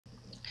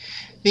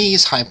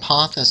These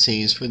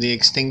hypotheses for the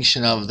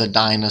extinction of the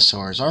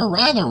dinosaurs are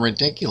rather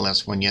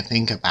ridiculous when you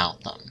think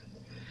about them.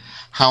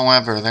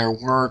 However, there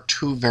were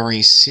two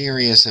very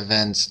serious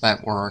events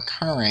that were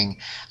occurring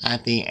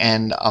at the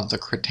end of the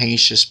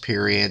Cretaceous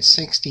period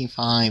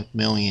 65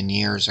 million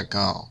years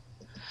ago.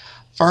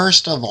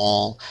 First of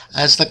all,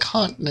 as the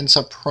continents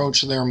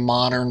approached their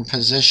modern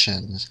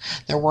positions,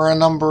 there were a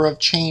number of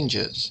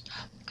changes.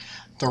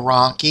 The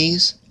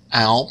Rockies,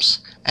 Alps,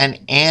 and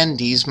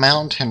Andes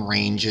mountain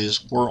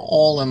ranges were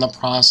all in the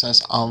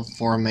process of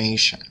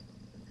formation.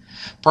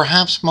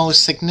 Perhaps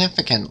most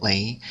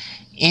significantly,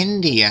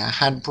 India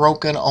had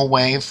broken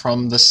away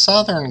from the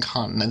southern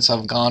continents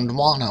of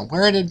Gondwana,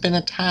 where it had been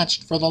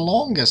attached for the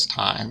longest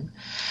time,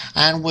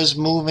 and was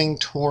moving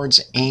towards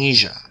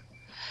Asia.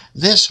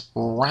 This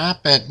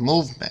rapid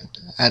movement,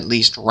 at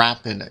least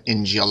rapid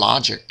in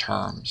geologic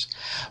terms,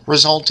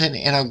 resulted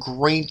in a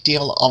great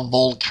deal of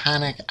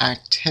volcanic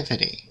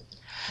activity.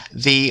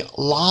 The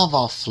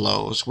lava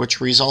flows which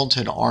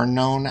resulted are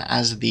known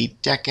as the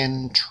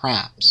Deccan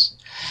traps.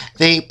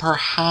 They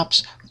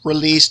perhaps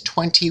released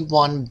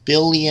 21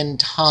 billion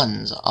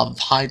tons of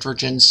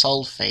hydrogen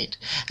sulfate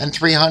and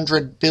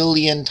 300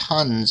 billion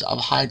tons of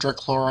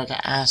hydrochloric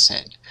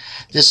acid.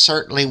 This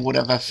certainly would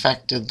have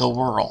affected the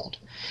world.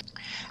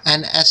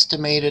 An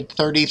estimated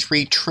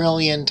 33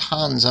 trillion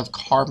tons of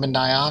carbon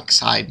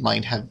dioxide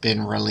might have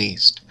been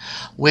released,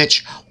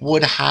 which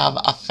would have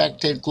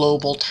affected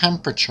global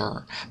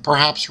temperature,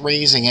 perhaps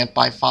raising it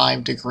by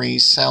 5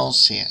 degrees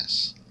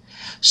Celsius.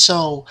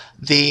 So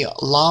the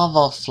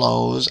lava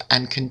flows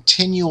and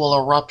continual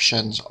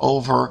eruptions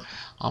over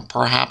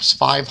perhaps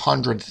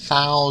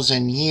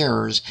 500,000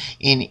 years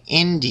in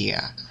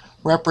India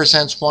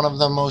represents one of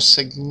the most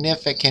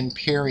significant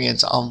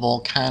periods of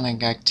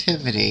volcanic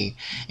activity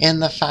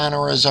in the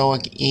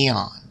Phanerozoic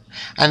eon,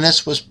 and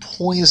this was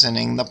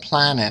poisoning the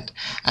planet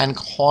and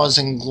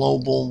causing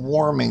global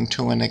warming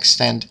to an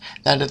extent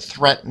that it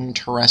threatened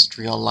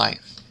terrestrial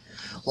life.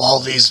 While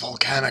these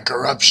volcanic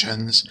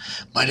eruptions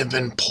might have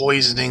been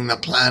poisoning the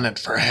planet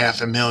for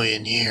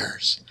 500,000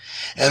 years,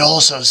 it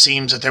also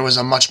seems that there was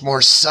a much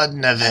more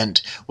sudden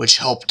event which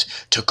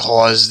helped to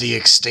cause the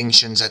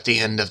extinctions at the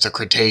end of the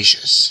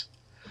Cretaceous.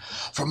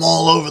 From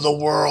all over the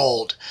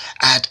world,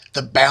 at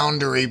the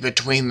boundary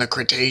between the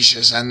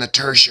Cretaceous and the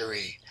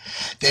Tertiary,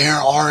 there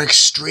are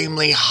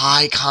extremely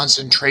high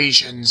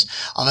concentrations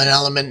of an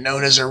element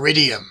known as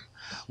iridium,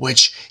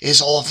 which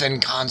is often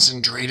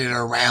concentrated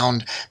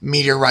around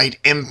meteorite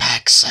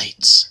impact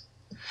sites.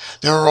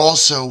 There are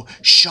also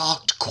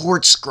shocked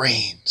quartz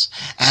grains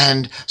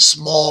and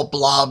small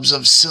blobs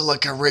of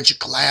silica-rich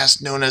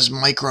glass known as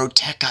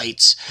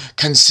microtechites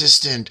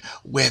consistent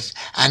with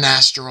an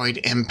asteroid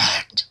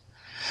impact.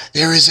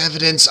 There is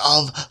evidence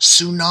of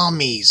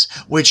tsunamis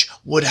which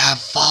would have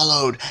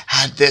followed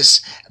had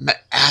this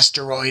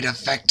asteroid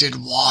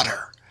affected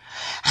water.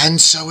 And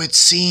so it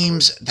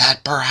seems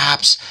that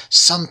perhaps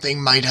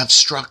something might have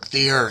struck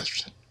the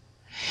Earth.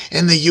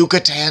 In the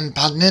Yucatan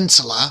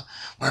Peninsula,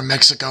 where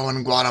Mexico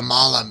and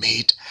Guatemala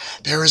meet,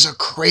 there is a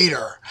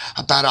crater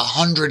about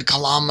 100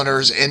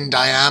 kilometers in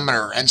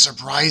diameter and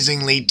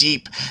surprisingly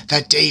deep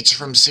that dates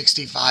from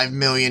 65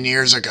 million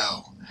years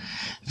ago.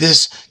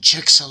 This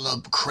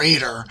Chicxulub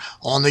crater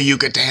on the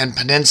Yucatan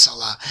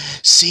Peninsula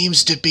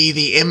seems to be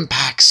the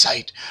impact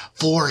site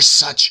for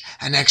such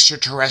an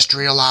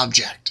extraterrestrial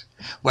object,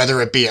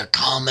 whether it be a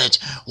comet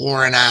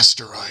or an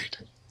asteroid.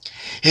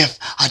 If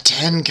a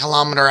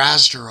 10-kilometer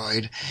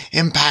asteroid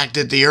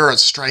impacted the Earth,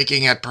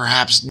 striking at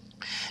perhaps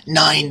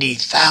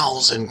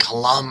 90,000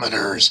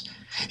 kilometers,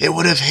 it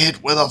would have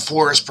hit with a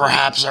force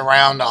perhaps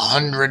around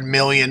 100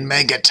 million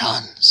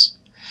megatons.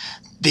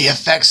 The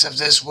effects of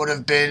this would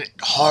have been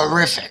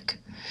horrific.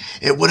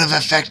 It would have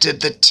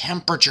affected the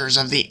temperatures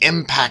of the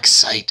impact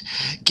site,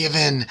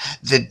 given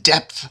the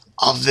depth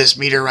of this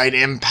meteorite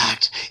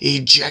impact,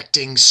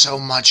 ejecting so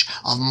much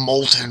of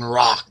molten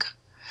rock.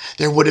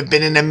 There would have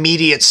been an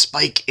immediate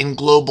spike in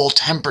global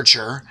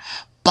temperature,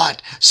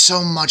 but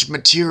so much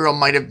material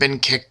might have been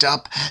kicked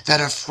up that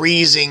a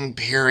freezing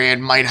period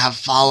might have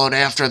followed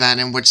after that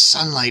in which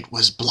sunlight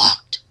was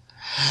blocked.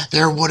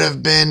 There would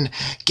have been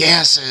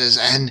gases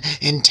and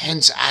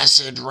intense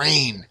acid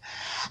rain.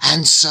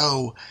 And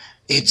so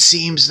it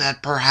seems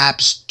that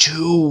perhaps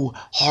two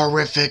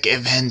horrific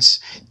events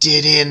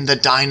did end the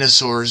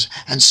dinosaurs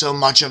and so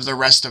much of the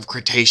rest of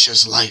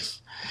Cretaceous life.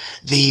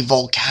 The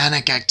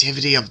volcanic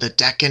activity of the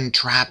Deccan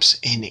traps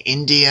in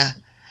India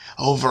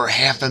over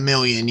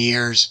 500,000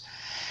 years,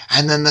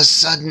 and then the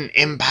sudden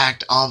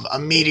impact of a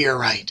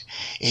meteorite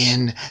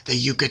in the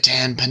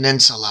Yucatan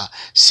Peninsula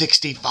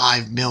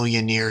 65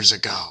 million years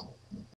ago.